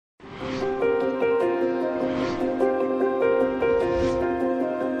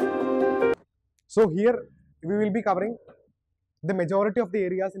So here we will be covering the majority of the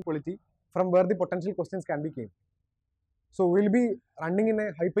areas in polity from where the potential questions can be came. So we'll be running in a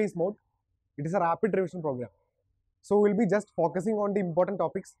high pace mode. It is a rapid revision program. So we'll be just focusing on the important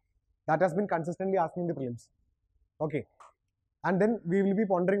topics that has been consistently asking the prelims. Okay. And then we will be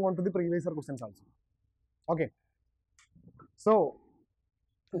pondering on to the previous year questions also. Okay. So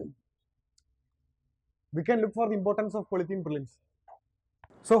we can look for the importance of polity in prelims.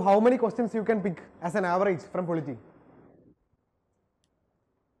 So how many questions you can pick as an average from polity?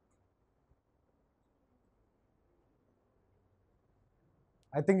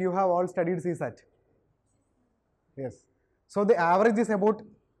 I think you have all studied CSAT. Yes. So the average is about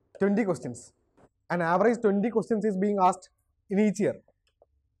 20 questions. An average 20 questions is being asked in each year.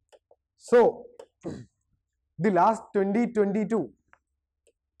 So the last 2022,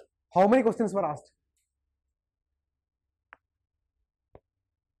 how many questions were asked?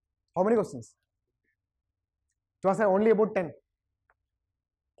 How many questions? It was only about 10.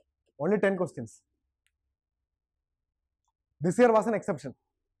 Only 10 questions. This year was an exception.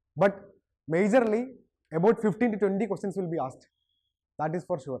 But majorly about 15 to 20 questions will be asked. That is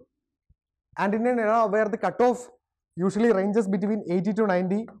for sure. And in an era where the cutoff usually ranges between 80 to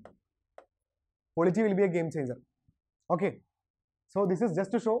 90, polity will be a game changer. Okay. So this is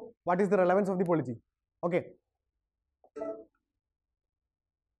just to show what is the relevance of the polity. Okay.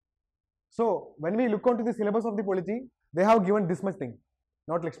 So when we look onto the syllabus of the polity, they have given this much thing,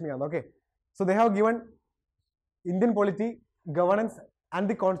 not Lakshmikant. Okay. So they have given Indian polity, governance and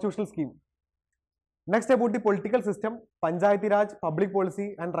the constitutional scheme. Next about the political system, Panchayati Raj, public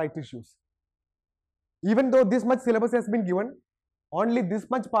policy and right issues. Even though this much syllabus has been given, only this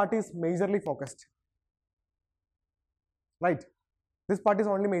much part is majorly focused. Right. This part is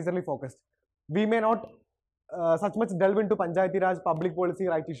only majorly focused. We may not such much delve into Panchayati Raj, public policy,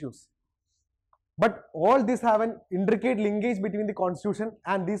 right issues. But all these have an intricate linkage between the constitution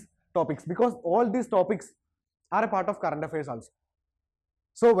and these topics, because all these topics are a part of current affairs also.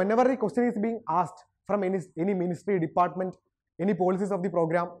 So whenever the question is being asked from any ministry, department, any policies of the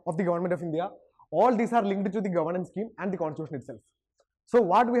program of the government of India, all these are linked to the governance scheme and the constitution itself. So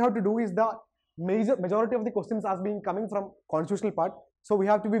what we have to do is the majority of the questions are being coming from constitutional part. So we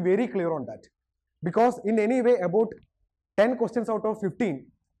have to be very clear on that, because in any way about 10 questions out of 15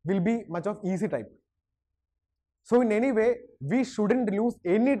 will be much of easy type. So in any way we shouldn't lose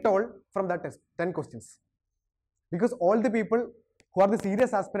any toll from that test 10 questions, because all the people who are the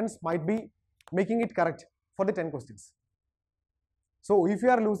serious aspirants might be making it correct for the 10 questions. So if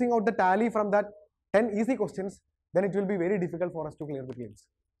you are losing out the tally from that 10 easy questions, then it will be very difficult for us to clear the prelims.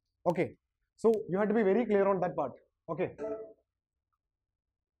 Okay. So you have to be very clear on that part. Okay.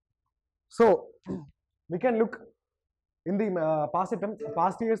 So we can look in the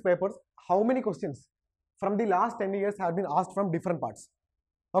past year's papers, how many questions from the last 10 years have been asked from different parts.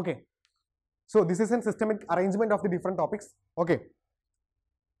 Okay. So this is a systematic arrangement of the different topics. Okay.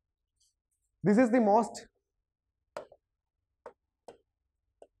 This is the most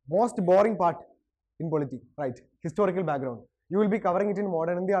boring part in polity, right? Historical background. You will be covering it in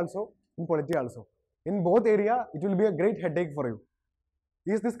modern India also, in polity also. In both area, it will be a great headache for you.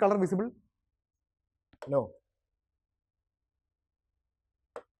 Is this color visible? No.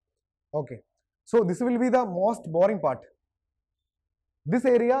 Okay. So this will be the most boring part. This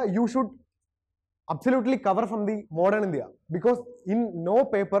area you should absolutely cover from the modern India, because in no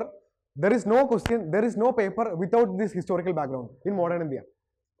paper, there is no question, there is no paper without this historical background in modern India.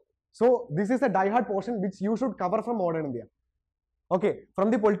 So this is a die-hard portion which you should cover from modern India. Okay,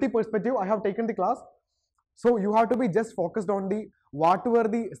 from the polity perspective, I have taken the class. So you have to be just focused on the what were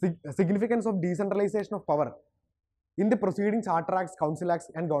the significance of decentralization of power in the proceeding Charter Acts, Council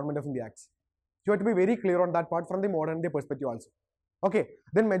Acts and Government of India Acts. You have to be very clear on that part from the modern India perspective also. Okay,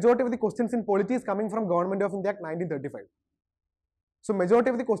 then majority of the questions in polity is coming from Government of India Act 1935. So majority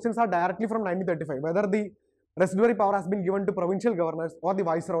of the questions are directly from 1935, whether the residuary power has been given to provincial governors or the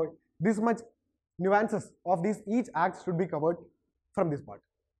viceroy. This much nuances of these each act should be covered from this part.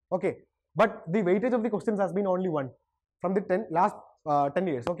 Okay, but the weightage of the questions has been only one from the last 10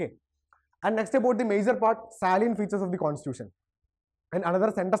 years. Okay, and next about the major part, salient features of the constitution, and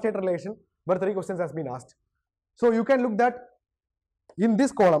another center-state relation where 3 questions has been asked. So you can look that in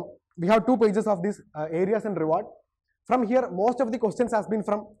this column we have 2 pages of these areas and reward. From here most of the questions has been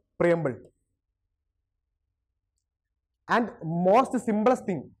from preamble, and most simplest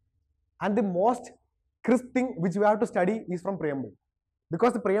thing and the most crisp thing which we have to study is from preamble,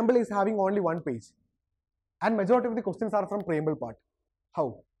 because the preamble is having only 1 page and majority of the questions are from preamble part.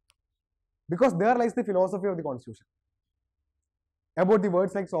 How? Because there lies the philosophy of the constitution. about the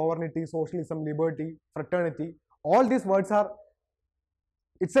words like sovereignty, socialism, liberty, fraternity. All these words are,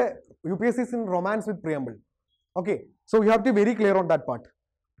 it's a UPSC is in romance with preamble. Okay, so you have to be very clear on that part.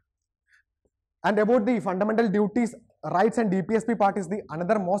 And about the fundamental duties, rights and DPSP part is the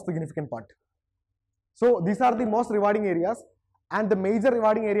another most significant part. So these are the most rewarding areas, and the major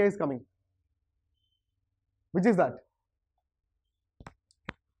rewarding area is coming. Which is that?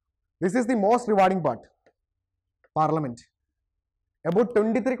 This is the most rewarding part. Parliament. About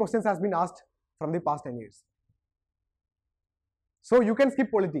 23 questions has been asked from the past 10 years. So you can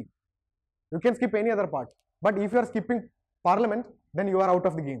skip polity. You can skip any other part. But if you are skipping Parliament, then you are out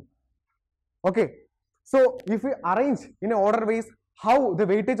of the game. Okay. So if we arrange in an order ways how the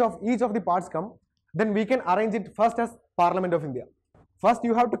weightage of each of the parts come, then we can arrange it first as Parliament of India. First,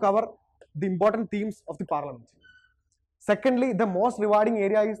 you have to cover the important themes of the Parliament. Secondly, the most rewarding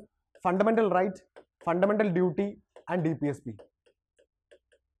area is fundamental right, fundamental duty, and DPSP.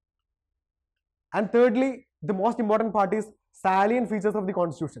 And thirdly, the most important part is salient features of the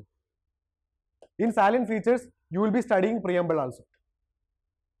Constitution. In salient features, you will be studying preamble also.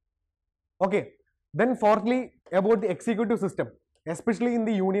 Okay. Then fourthly, about the executive system, especially in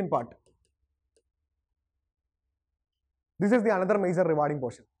the union part. This is the another major rewarding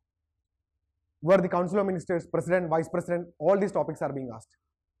portion, where the Council of Ministers, President, Vice President, all these topics are being asked.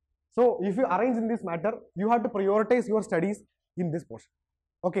 So if you arrange in this matter, you have to prioritize your studies in this portion.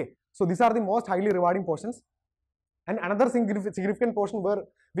 Okay, so these are the most highly rewarding portions. And another significant portion where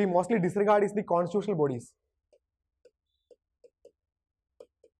we mostly disregard is the constitutional bodies.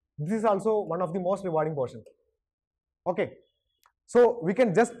 This is also one of the most rewarding portions. Okay, so we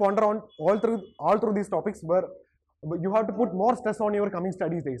can just ponder on all through these topics where you have to put more stress on your coming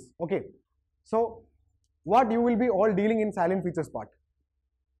studies days. Okay, so what you will be all dealing in silent features part.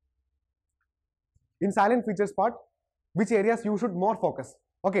 In silent features part, which areas you should more focus.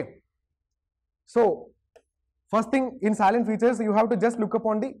 Okay, so first thing in silent features, you have to just look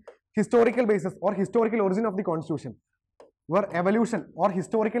upon the historical basis or historical origin of the Constitution, where evolution or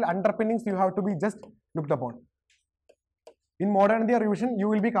historical underpinnings you have to be just looked upon. In modern India revision, you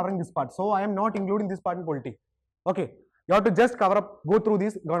will be covering this part. So I am not including this part in polity. Okay, you have to just go through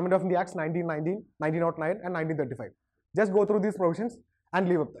these Government of India Acts 1919, 1909 and 1935. Just go through these provisions and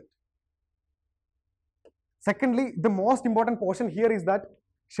leave up that. Secondly, the most important portion here is that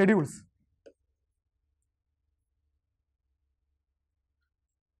schedules.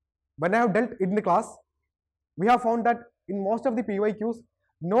 When I have dealt in the class, we have found that in most of the PYQs,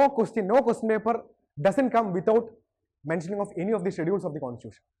 no question paper doesn't come without mentioning of any of the schedules of the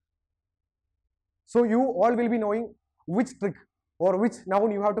Constitution. So you all will be knowing which trick or which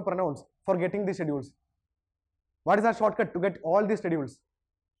noun you have to pronounce for getting the schedules. What is our shortcut to get all these schedules?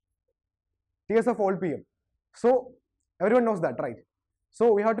 Tiers of all PM. So everyone knows that, right?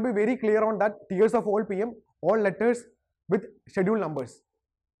 So we have to be very clear on that. Tiers of all PM, all letters with schedule numbers,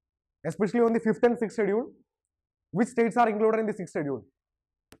 especially on the 5th and 6th schedule. Which states are included in the 6th schedule?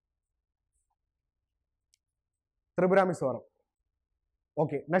 Tripura, Mizoram.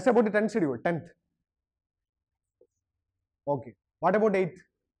 Okay, next about the 10th schedule, 10th. Okay, what about 8th?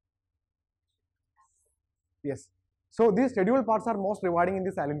 Yes. So these schedule parts are most rewarding in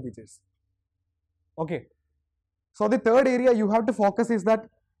the silent features. Okay. So the third area you have to focus is that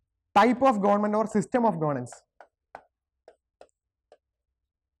type of government or system of governance.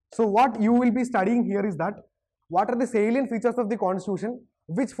 So what you will be studying here is that what are the salient features of the Constitution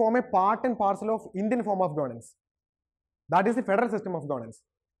which form a part and parcel of Indian form of governance. That is the federal system of governance,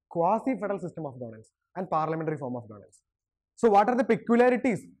 quasi-federal system of governance and parliamentary form of governance. So what are the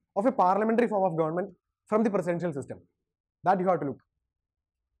peculiarities of a parliamentary form of government from the presidential system? That you have to look.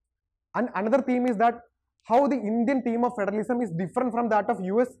 And another theme is that how the Indian theme of federalism is different from that of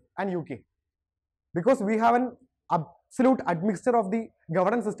US and UK. Because we have an absolute admixture of the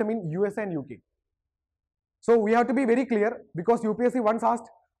governance system in US and UK. So we have to be very clear, because UPSC once asked,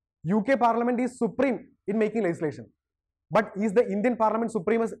 UK Parliament is supreme in making legislation. But is the Indian Parliament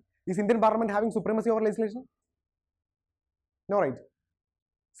supremacy? Is Indian Parliament having supremacy over legislation? No, right?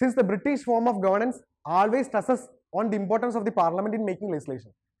 Since the British form of governance always stresses on the importance of the Parliament in making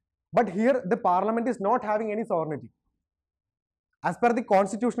legislation. But here the Parliament is not having any sovereignty. As per the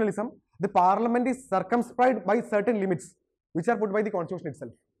constitutionalism, the Parliament is circumscribed by certain limits which are put by the Constitution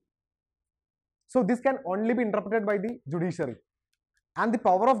itself. So this can only be interpreted by the judiciary, and the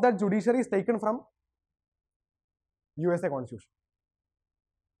power of that judiciary is taken from USA Constitution.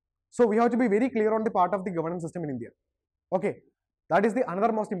 So we have to be very clear on the part of the governance system in India. Okay, that is the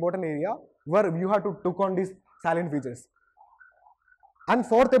another most important area where you have to took on these salient features. And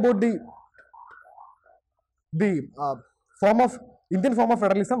fourth, about the form of Indian form of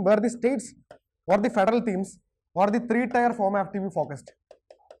federalism where the states or the federal themes or the three-tier form have to be focused.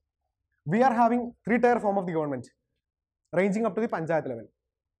 We are having three-tier form of the government ranging up to the panchayat level.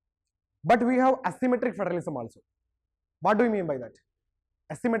 But we have asymmetric federalism also. What do we mean by that?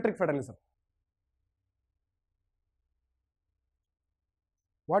 Asymmetric federalism.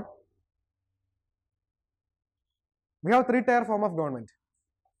 What? We have three-tier form of government.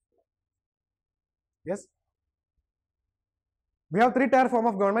 Yes? We have three-tier form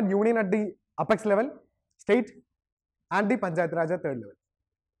of government, union at the apex level, state, and the panchayat raj at third level.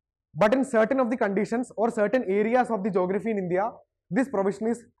 But in certain of the conditions or certain areas of the geography in India, this provision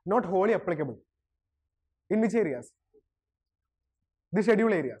is not wholly applicable. In which areas? The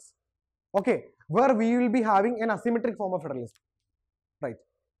scheduled areas. Okay, where we will be having an asymmetric form of federalism. Right.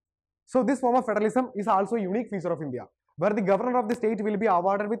 So this form of federalism is also a unique feature of India, where the governor of the state will be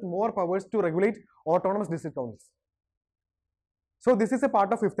awarded with more powers to regulate autonomous district councils. So this is a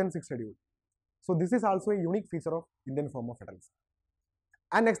part of 5th and 6th schedule. So this is also a unique feature of Indian form of federalism.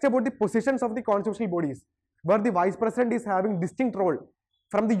 And next about the positions of the constitutional bodies, where the vice president is having distinct role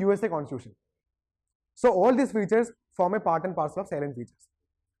from the USA constitution. So all these features form a part and parcel of salient features.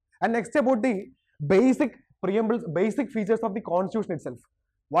 And next about the basic preambles, basic features of the constitution itself.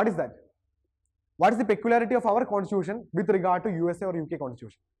 What is that? What is the peculiarity of our constitution with regard to USA or UK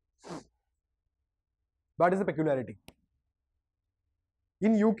constitution? What is the peculiarity?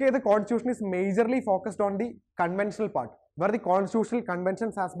 In UK, the constitution is majorly focused on the conventional part, where the constitutional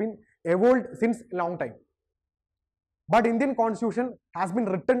conventions has been evolved since a long time. But Indian constitution has been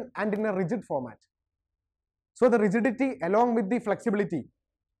written and in a rigid format. So the rigidity along with the flexibility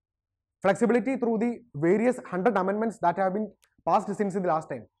through the various 100 amendments that have been passed since the last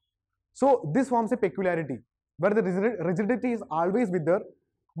time. So this forms a peculiarity, where the rigidity is always with there,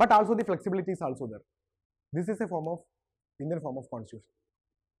 but also the flexibility is also there. This is a form of Indian form of constitution.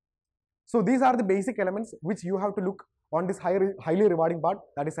 So these are the basic elements which you have to look on this highly rewarding part,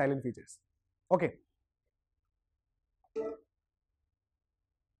 that is silent features. Okay.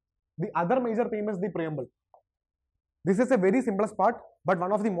 The other major theme is the preamble. This is a very simplest part, but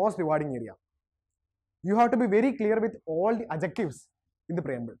one of the most rewarding area. You have to be very clear with all the adjectives in the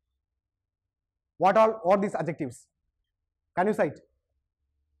preamble. What all these adjectives? Can you cite?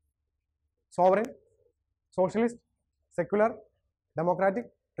 Sovereign, socialist, secular, democratic,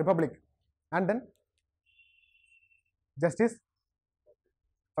 republic, and then justice,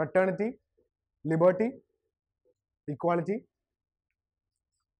 fraternity, liberty, equality.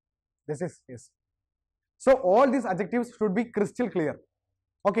 This is yes. So all these adjectives should be crystal clear.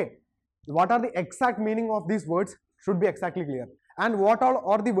 Okay, what are the exact meaning of these words should be exactly clear, and what all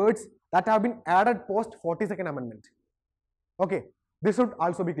are the words that have been added post 42nd amendment. Okay, this should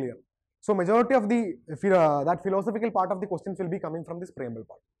also be clear. So majority of the that philosophical part of the questions will be coming from this preamble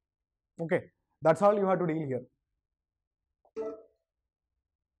part. Okay, that's all you have to deal here.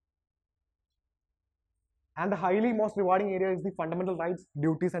 And the highly most rewarding area is the fundamental rights,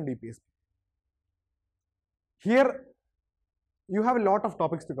 duties, and DPSP. Here you have a lot of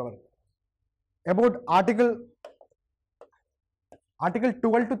topics to cover. About article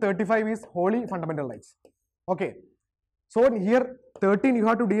 12 to 35 is wholly fundamental rights. Okay, so in here 13 you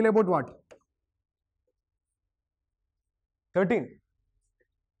have to deal about what? 13.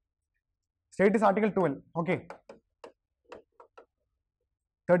 State is article 12. Okay.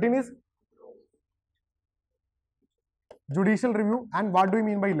 13 is judicial review, and what do we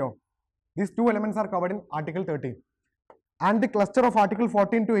mean by law? These two elements are covered in article 13. And the cluster of article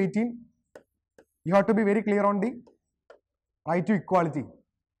 14 to 18, you have to be very clear on the right to equality.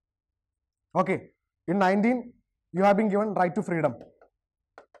 Okay. In 19, you have been given right to freedom.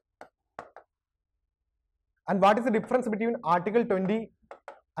 And what is the difference between article 20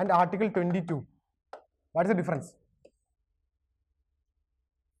 and article 22? What is the difference?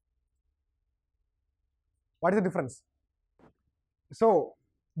 What is the difference? So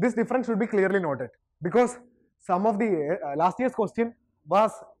this difference should be clearly noted, because some of the last year's question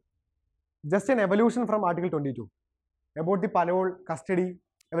was just an evolution from article 22 about the parole, custody,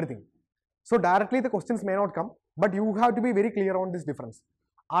 everything. So directly the questions may not come, but you have to be very clear on this difference.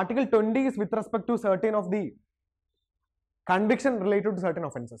 Article 20 is with respect to certain of the conviction related to certain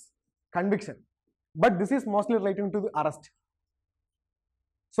offences, conviction, but this is mostly relating to the arrest.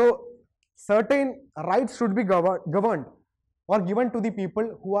 So certain rights should be governed or given to the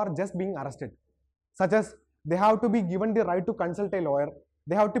people who are just being arrested, such as they have to be given the right to consult a lawyer,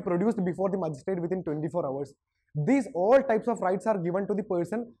 they have to produce before the magistrate within 24 hours. These all types of rights are given to the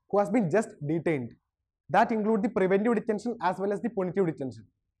person who has been just detained. That include the preventive detention as well as the punitive detention.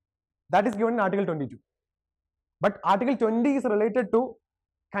 That is given in article 22. But Article 20 is related to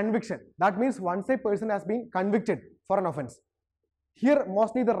conviction. That means once a person has been convicted for an offense. Here,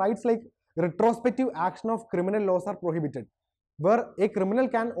 mostly the rights like retrospective action of criminal laws are prohibited, where a criminal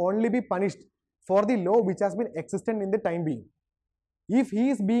can only be punished for the law which has been existent in the time being. If he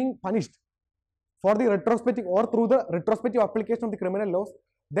is being punished for the retrospective or through the retrospective application of the criminal laws,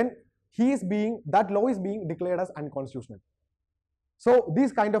 then that law is being declared as unconstitutional. So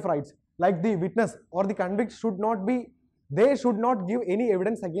these kind of rights, like the witness or the convict should not give any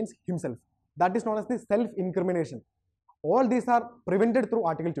evidence against himself. That is known as the self-incrimination. All these are prevented through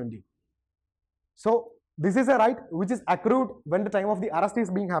Article 20. So this is a right which is accrued when the time of the arrest is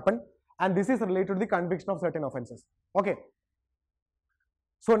being happened, and this is related to the conviction of certain offences. Okay.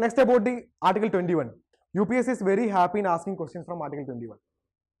 So next about the Article 21. UPS is very happy in asking questions from Article 21.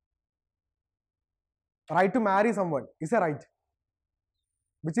 Right to marry someone is a right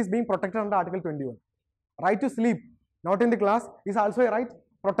which is being protected under Article 21. Right to sleep, not in the class, is also a right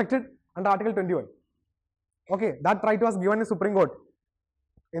protected under Article 21. Okay, that right was given in Supreme Court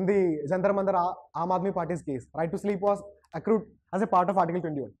in the Jantar Mantar Aam Aadmi Party's case. Right to sleep was accrued as a part of Article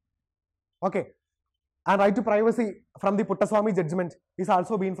 21. Okay, and right to privacy from the Puttaswamy judgment is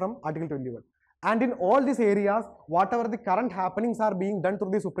also been from Article 21. And in all these areas, whatever the current happenings are being done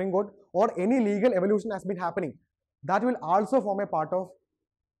through the Supreme Court or any legal evolution has been happening, that will also form a part of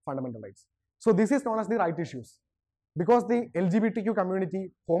fundamental rights. So this is known as the right issues, because the LGBTQ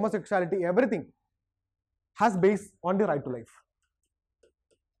community, homosexuality, everything has base on the right to life.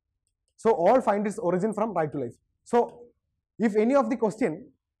 So all find its origin from right to life. So if any of the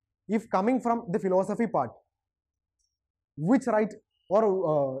question, if coming from the philosophy part, which right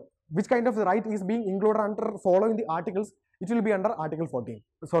or which kind of right is being included under following the articles, it will be under Article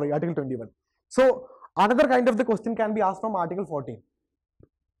 21. So another kind of the question can be asked from Article 14.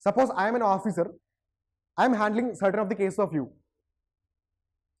 Suppose I am an officer, I am handling certain of the cases of you.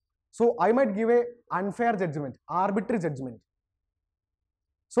 So I might give a unfair judgment, arbitrary judgment.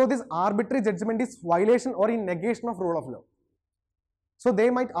 So this arbitrary judgment is violation or in negation of rule of law. So they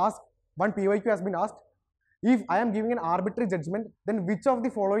might ask, one PYQ has been asked, if I am giving an arbitrary judgment, then which of the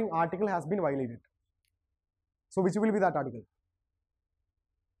following article has been violated? So which will be that article?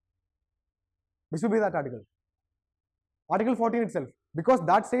 Which will be that article? Article 14 itself, because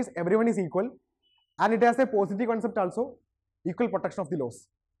that says everyone is equal, and it has a positive concept also, equal protection of the laws.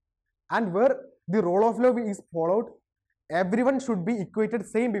 And where the rule of law is followed, everyone should be equated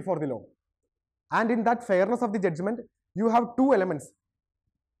same before the law. And in that fairness of the judgment, you have two elements.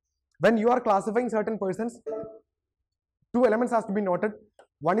 When you are classifying certain persons, two elements has to be noted.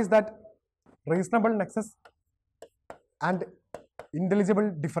 One is that reasonable nexus and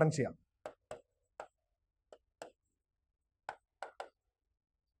intelligible differentia.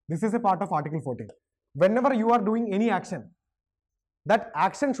 This is a part of Article 14. Whenever you are doing any action, that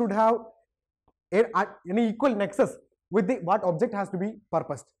action should have an equal nexus with the what object has to be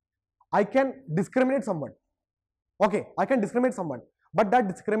purposed. I can discriminate someone. Okay, I can discriminate someone, but that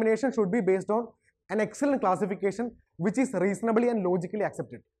discrimination should be based on an excellent classification which is reasonably and logically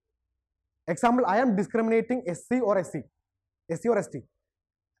accepted. Example, I am discriminating SC or ST,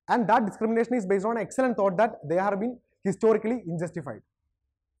 and that discrimination is based on an excellent thought that they have been historically unjustified.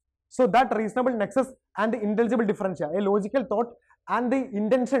 So that reasonable nexus and the intelligible differentia, a logical thought and the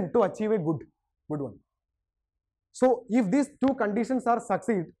intention to achieve a good one. So if these two conditions are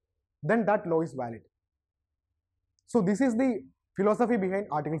succeed, then that law is valid. So this is the philosophy behind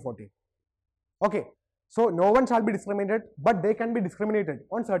Article 14. Okay, so no one shall be discriminated, but they can be discriminated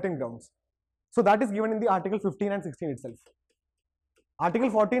on certain grounds. So that is given in the Article 15 and 16 itself. Article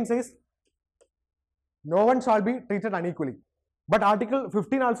 14 says no one shall be treated unequally. But Article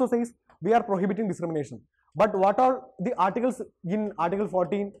 15 also says we are prohibiting discrimination. But what are the articles in Article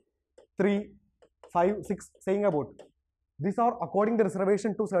 14, 3, 5, 6 saying about? These are according the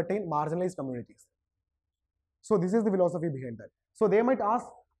reservation to certain marginalized communities. So this is the philosophy behind that. So they might ask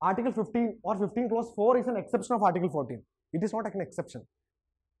Article 15 or 15 clause 4 is an exception of Article 14. It is not an exception.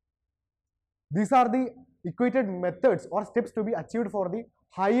 These are the equated methods or steps to be achieved for the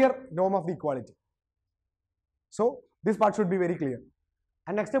higher norm of the equality. So this part should be very clear.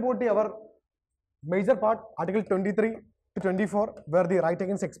 And next about our major part, Article 23 to 24, where the right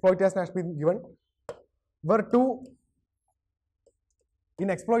against exploitation has been given. Where in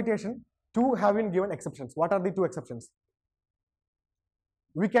exploitation, two have been given exceptions. What are the two exceptions?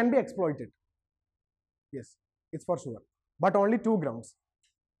 We can be exploited. Yes, it's for sure. But only two grounds.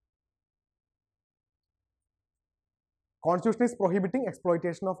 Constitution is prohibiting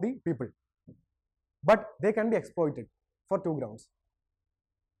exploitation of the people. But they can be exploited for two grounds.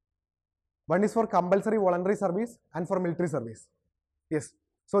 One is for compulsory voluntary service and for military service. Yes.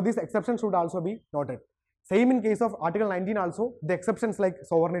 So this exception should also be noted. Same in case of Article 19 also, the exceptions like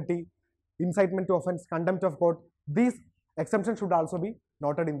sovereignty, incitement to offense, contempt of court, these exemptions should also be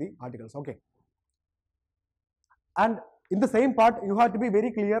noted in the articles. Okay. And in the same part, you have to be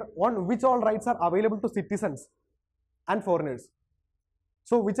very clear on which all rights are available to citizens and foreigners.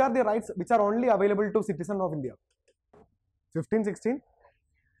 So which are the rights which are only available to citizens of India? 15, 16,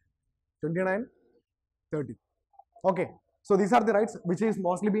 29, 30. Okay. So these are the rights which is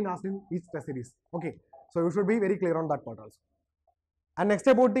mostly been asked in each test series. Okay. So you should be very clear on that part also. And next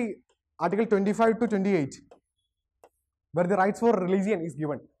about the Article 25 to 28, where the rights for religion is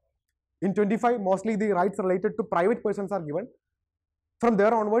given. In 25, mostly the rights related to private persons are given. From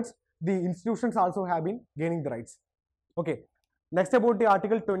there onwards, the institutions also have been gaining the rights. Okay. Next about the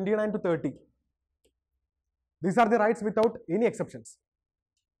Article 29 to 30. These are the rights without any exceptions.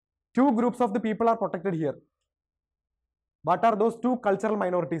 Two groups of the people are protected here. What are those two cultural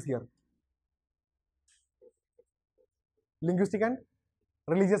minorities here? Linguistic and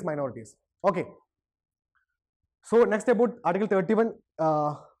religious minorities. Okay. So next about Article 31.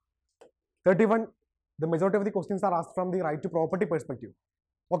 31, the majority of the questions are asked from the right to property perspective.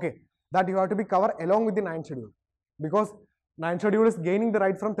 Okay. That you have to be covered along with the 9th schedule. Because 9th schedule is gaining the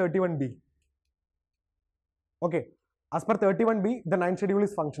right from 31B. Okay. As per 31B, the 9th schedule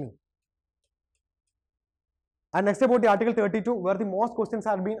is functioning. And next about the Article 32, where the most questions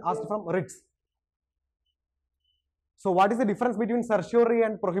are being asked from writs. So what is the difference between certiorari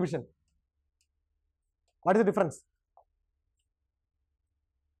and prohibition? What is the difference?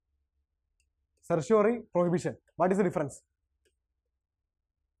 Certiorari, prohibition. What is the difference?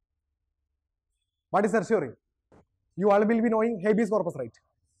 What is certiorari? You all will be knowing habeas corpus right.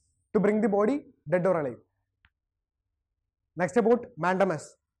 To bring the body dead or alive. Next about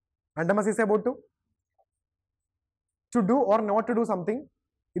mandamus. Mandamus is about to do or not to do something.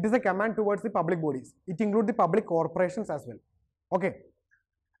 It is a command towards the public bodies. It includes the public corporations as well. Okay.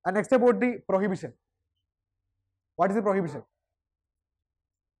 And next about the prohibition. What is the prohibition?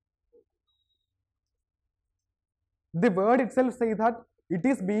 The word itself says that it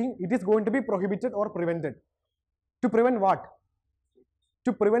is going to be prohibited or prevented. To prevent what?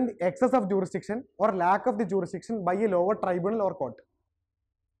 To prevent the excess of jurisdiction or lack of the jurisdiction by a lower tribunal or court.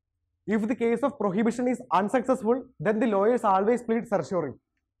 If the case of prohibition is unsuccessful, then the lawyers always plead certiorari.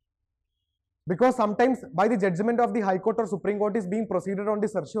 Because sometimes by the judgment of the High Court or Supreme Court is being proceeded on the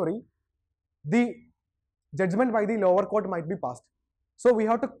certiorari, the judgment by the lower court might be passed. So we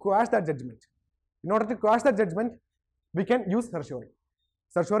have to quash that judgment. In order to quash that judgment, we can use certiorari.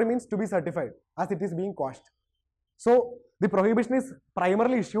 Certiorari means to be certified as it is being quashed. So the prohibition is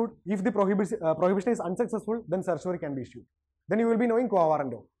primarily issued. If the prohibition is unsuccessful, then certiorari can be issued. Then you will be knowing quo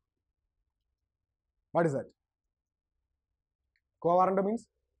warranto. What is that? Quo warranto means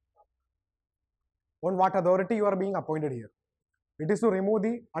on what authority you are being appointed here. It is to remove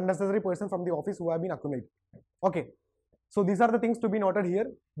the unnecessary person from the office who have been accumulated. Okay. So these are the things to be noted here.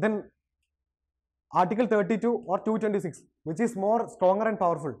 Then Article 32 or 226, which is more stronger and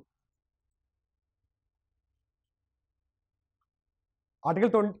powerful.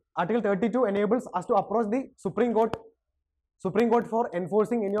 Article 32 enables us to approach the Supreme Court for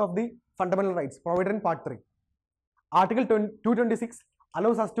enforcing any of the fundamental rights provided in Part 3. Article 226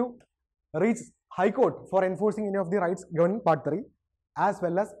 allows us to reach High Court for enforcing any of the rights given in Part 3 as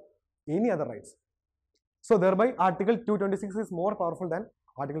well as any other rights. So thereby Article 226 is more powerful than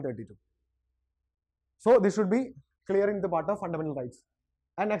Article 32. So this should be clear in the part of fundamental rights.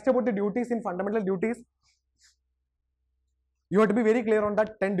 And next about the duties. In fundamental duties, you have to be very clear on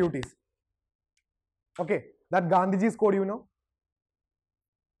that 10 duties. Okay, that Gandhiji's code you know.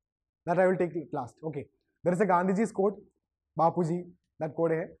 That I will take last. Okay, there is a Gandhiji's code, Bapuji, that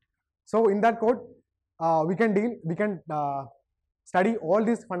code hai. So in that code, we can study all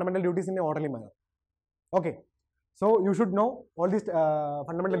these fundamental duties in an orderly manner. Okay, so you should know all these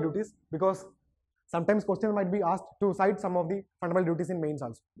fundamental duties because sometimes questions might be asked to cite some of the fundamental duties in mains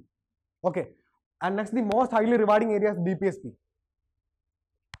also. Okay, and next the most highly rewarding area is DPSP.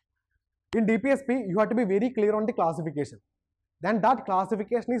 In DPSP, you have to be very clear on the classification. Then that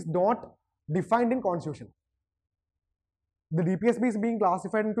classification is not defined in Constitution. The DPSP is being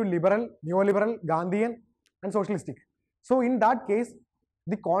classified into liberal, neoliberal, Gandhian and socialistic. So in that case,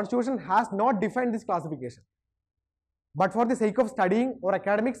 the Constitution has not defined this classification. But for the sake of studying or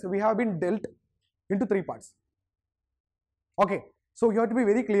academics, we have been dealt into 3 parts. Okay, so you have to be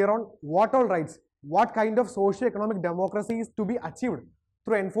very clear on what all rights, what kind of socio-economic democracy is to be achieved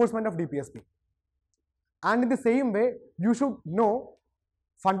through enforcement of DPSP. And in the same way, you should know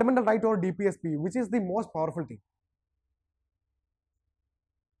fundamental right or DPSP, which is the most powerful thing?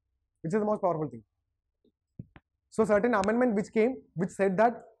 Which is the most powerful thing? So certain amendment which came, which said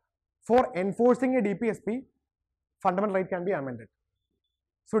that for enforcing a DPSP, fundamental right can be amended.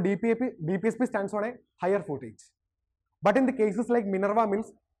 So DPSP stands on a higher footage. But in the cases like Minerva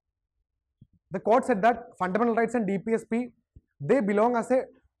Mills, the court said that fundamental rights and DPSP, they belong as a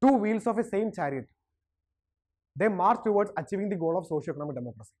two wheels of a same chariot. They march towards achieving the goal of socio-economic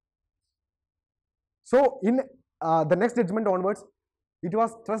democracy. So in the next judgment onwards, it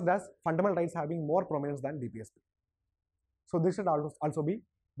was stressed as fundamental rights having more prominence than DPSP. So this should also be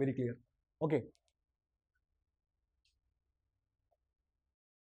very clear. Okay.